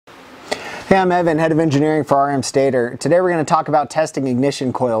Hey, I'm Evan, Head of Engineering for RMSTATOR. Today we're going to talk about testing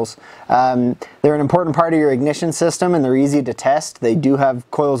ignition coils. They're an important part of your ignition system and they're easy to test. They do have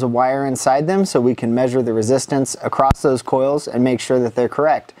coils of wire inside them, so we can measure the resistance across those coils and make sure that they're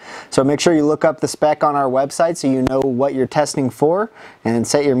correct. So make sure you look up the spec on our website so you know what you're testing for and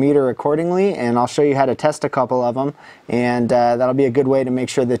set your meter accordingly, and I'll show you how to test a couple of them, and that'll be a good way to make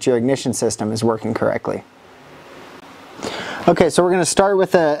sure that your ignition system is working correctly. Okay, so we're going to start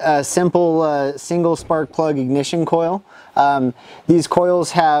with a simple single spark plug ignition coil. These coils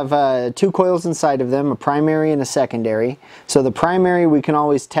have two coils inside of them, a primary and a secondary. So the primary we can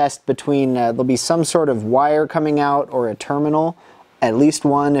always test between, there'll be some sort of wire coming out or a terminal, at least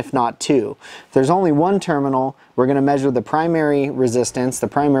one if not two. If there's only one terminal, we're going to measure the primary resistance, the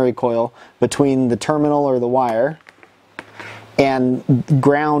primary coil, between the terminal or the wire and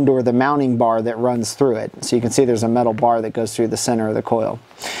ground or the mounting bar that runs through it. So you can see there's a metal bar that goes through the center of the coil.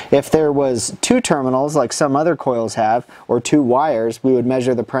 If there was two terminals like some other coils have, or two wires, we would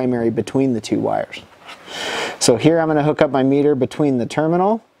measure the primary between the two wires. So here I'm going to hook up my meter between the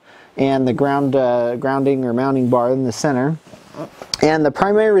terminal and the grounding or mounting bar in the center. And the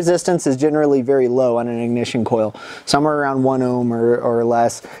primary resistance is generally very low on an ignition coil, somewhere around 1 ohm or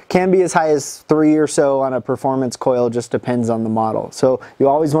less. Can be as high as 3 or so on a performance coil, just depends on the model. So you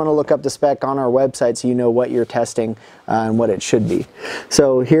always want to look up the spec on our website so you know what you're testing and what it should be.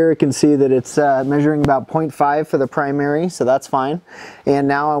 So here you can see that it's measuring about 0.5 for the primary, so that's fine. And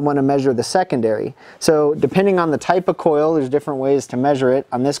now I want to measure the secondary. So depending on the type of coil, there's different ways to measure it.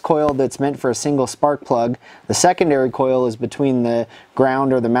 On this coil that's meant for a single spark plug, the secondary coil is between the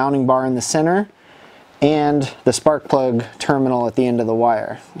ground or the mounting bar in the center and the spark plug terminal at the end of the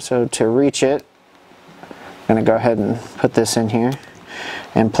wire. So to reach it, I'm going to go ahead and put this in here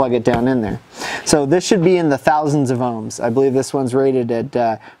and plug it down in there. So this should be in the thousands of ohms. I believe this one's rated at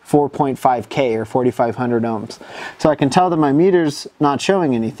 4.5K or 4,500 ohms. So I can tell that my meter's not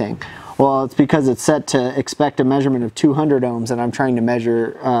showing anything. Well, it's because it's set to expect a measurement of 200 ohms and I'm trying to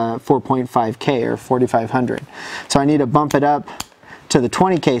measure 4.5K or 4,500. So I need to bump it up to the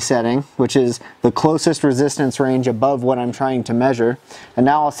 20K setting, which is the closest resistance range above what I'm trying to measure. And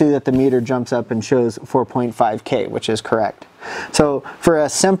now I'll see that the meter jumps up and shows 4.5K, which is correct. So for a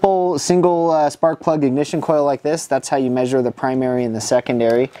simple single spark plug ignition coil like this, that's how you measure the primary and the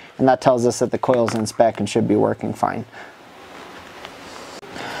secondary, and that tells us that the coil's in spec and should be working fine.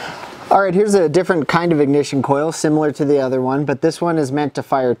 Alright, here's a different kind of ignition coil, similar to the other one, but this one is meant to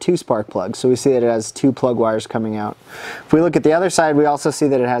fire two spark plugs, so we see that it has two plug wires coming out. If we look at the other side, we also see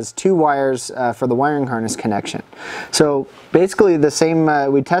that it has two wires for the wiring harness connection. So basically the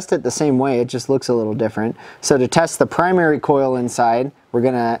same, we test it the same way, it just looks a little different. So to test the primary coil inside, we're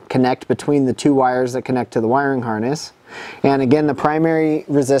going to connect between the two wires that connect to the wiring harness. And again, the primary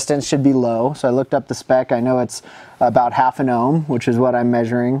resistance should be low. So I looked up the spec. I know it's about 0.5 ohm, which is what I'm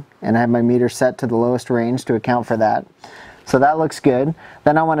measuring. And I have my meter set to the lowest range to account for that. So that looks good.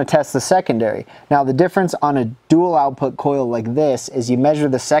 Then I want to test the secondary. Now the difference on a dual output coil like this is you measure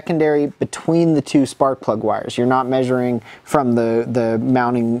the secondary between the two spark plug wires. You're not measuring from the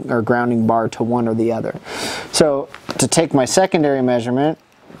mounting or grounding bar to one or the other. So to take my secondary measurement,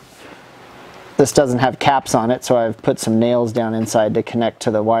 this doesn't have caps on it, so I've put some nails down inside to connect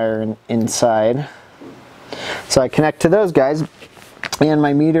to the wire inside. So I connect to those guys, and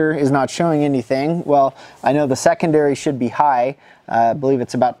my meter is not showing anything. Well, I know the secondary should be high. I believe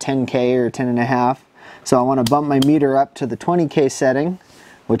it's about 10K or 10.5. So I want to bump my meter up to the 20K setting,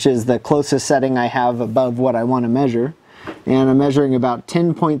 which is the closest setting I have above what I want to measure. And I'm measuring about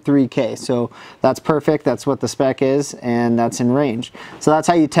 10.3K, so that's perfect, that's what the spec is, and that's in range. So that's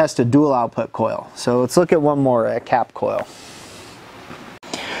how you test a dual output coil. So let's look at one more, a cap coil.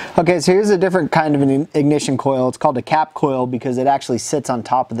 Okay, so here's a different kind of an ignition coil. It's called a cap coil because it actually sits on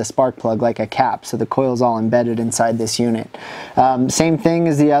top of the spark plug like a cap, so the coil is all embedded inside this unit. Same thing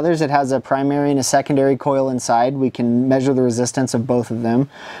as the others, it has a primary and a secondary coil inside. We can measure the resistance of both of them.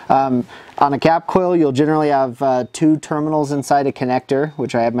 On a cap coil, you'll generally have two terminals inside a connector,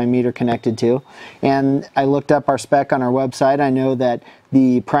 which I have my meter connected to. And I looked up our spec on our website. I know that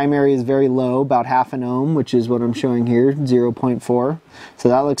the primary is very low, about 0.5 ohm, which is what I'm showing here, 0.4. So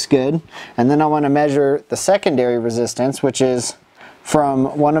that looks good. And then I want to measure the secondary resistance, which is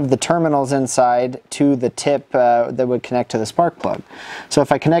from one of the terminals inside to the tip that would connect to the spark plug. So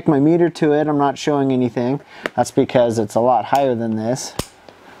if I connect my meter to it, I'm not showing anything. That's because it's a lot higher than this.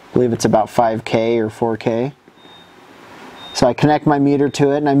 I believe it's about 5K or 4K. So I connect my meter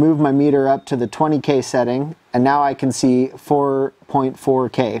to it and I move my meter up to the 20K setting, and now I can see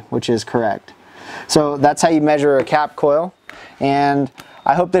 4.4K, which is correct. So that's how you measure a cap coil. And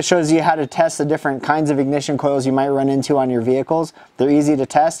I hope this shows you how to test the different kinds of ignition coils you might run into on your vehicles. They're easy to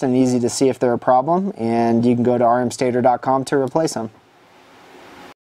test and easy to see if they're a problem, and you can go to rmstator.com to replace them.